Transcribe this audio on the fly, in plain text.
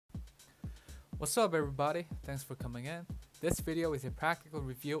What's up everybody, thanks for coming in. This video is a practical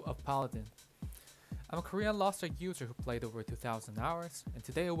review of Paladin. I'm a Korean Lostark user who played over 2000 hours, and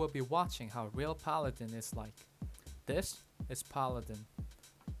today I will be watching how real Paladin is like. This is Paladin.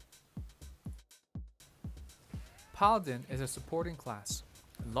 Paladin is a supporting class.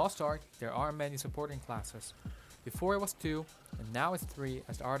 In Lostark, there are many supporting classes. Before it was 2, and now it's 3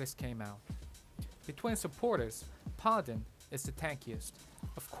 as the artist came out. Between supporters, Paladin is the tankiest.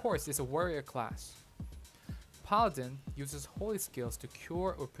 Of course, it's a warrior class. Paladin uses holy skills to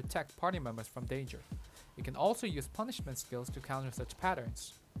cure or protect party members from danger. It can also use punishment skills to counter such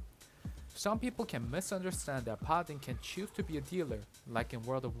patterns. Some people can misunderstand that Paladin can choose to be a dealer, like in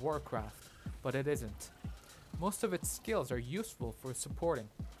World of Warcraft, but it isn't. Most of its skills are useful for supporting.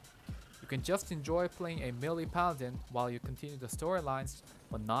 You can just enjoy playing a melee Paladin while you continue the storylines,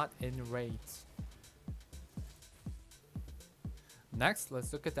 but not in raids. Next,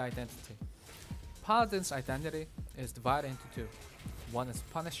 let's look at the identity. Paladin's identity is divided into two. One is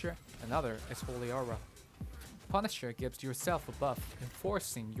Punisher, another is Holy Aura. Punisher gives yourself a buff,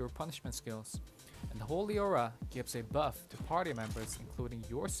 enforcing your punishment skills, and Holy Aura gives a buff to party members, including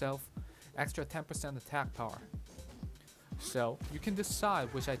yourself, extra 10% attack power. So, you can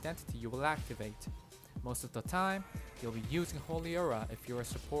decide which identity you will activate. Most of the time, you'll be using Holy Aura if you're a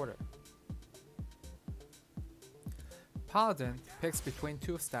supporter. Paladin picks between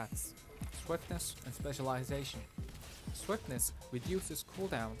two stats, Swiftness and Specialization. Swiftness reduces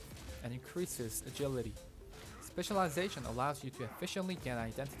cooldown and increases agility. Specialization allows you to efficiently gain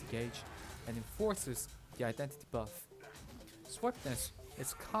identity gauge and enforces the identity buff. Swiftness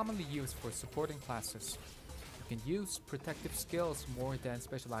is commonly used for supporting classes. You can use protective skills more than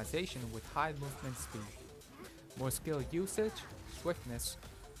Specialization with high movement speed. More skill usage, Swiftness,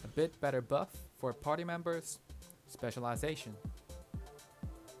 a bit better buff for party members, Specialization.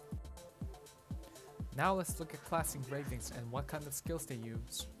 Now let's look at class engravings and what kind of skills they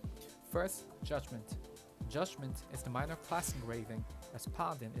use. First, Judgment. Judgment is the minor class engraving, as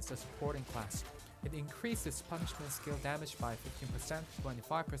Paladin is a supporting class. It increases punishment skill damage by 15%,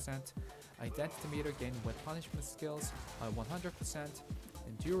 25%, identity meter gained with punishment skills by 100%,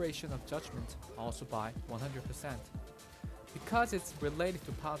 and duration of Judgment also by 100%. Because it's related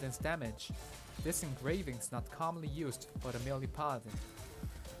to Paladin's damage, this engraving is not commonly used by the melee Paladin.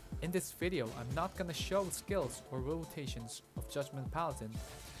 In this video, I'm not gonna show skills or rotations of Judgment Paladin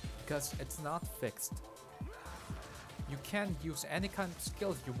because it's not fixed. You can use any kind of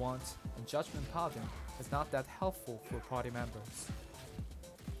skills you want, and Judgment Paladin is not that helpful for party members.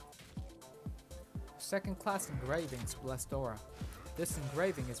 Second class engraving is Blessed Aura. This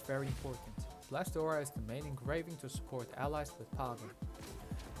engraving is very important. Blessed Aura is the main engraving to support allies with Paladin.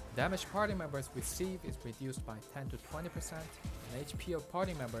 Damage party members receive is reduced by 10 to 20%, and HP of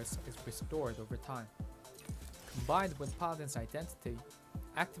party members is restored over time. Combined with Paladin's identity,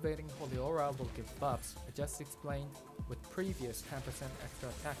 activating Holy Aura will give buffs, I just explained, with previous 10% extra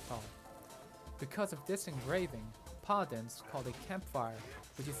attack power. Because of this engraving, Paladins called a Campfire,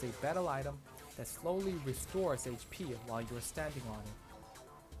 which is a battle item that slowly restores HP while you're standing on it.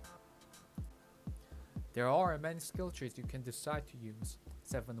 There are many skill trees you can decide to use,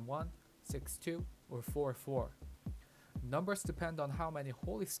 7-1, 6-2, or 4-4. Numbers depend on how many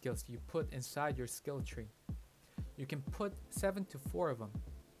holy skills you put inside your skill tree. You can put 7 to 4 of them.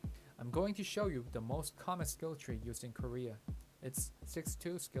 I'm going to show you the most common skill tree used in Korea. It's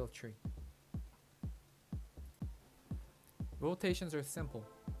 6-2 skill tree. Rotations are simple.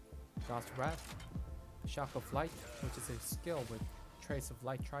 God's Wrath, Shock of Light, which is a skill with Trace of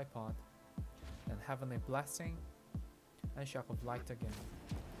Light tripod, and Heavenly Blessing, and Shock of Light again.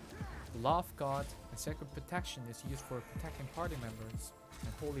 Law of God and Sacred Protection is used for protecting party members,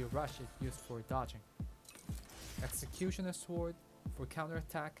 and Holy Rush is used for dodging. Executioner Sword for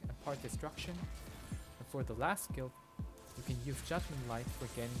counterattack and part destruction, and for the last skill, you can use Judgment Light for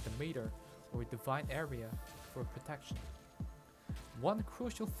gaining the meter or Divine Area for protection. One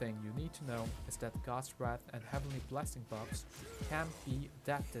crucial thing you need to know is that God's Wrath and Heavenly Blessing buffs can be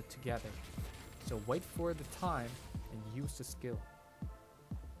adapted together, so wait for the time and use the skill.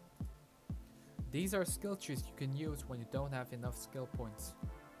 These are skill trees you can use when you don't have enough skill points.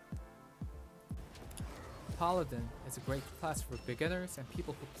 Paladin is a great class for beginners and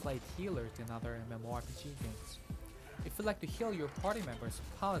people who played healers in other MMORPG games. If you like to heal your party members,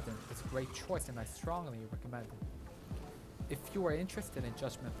 Paladin is a great choice and I strongly recommend it. If you are interested in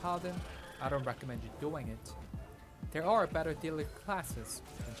Judgment Paladin, I don't recommend you doing it. There are better dealer classes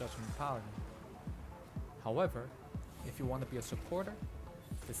than Judgment Paladin. However, if you want to be a supporter,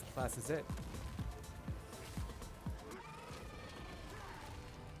 this class is it.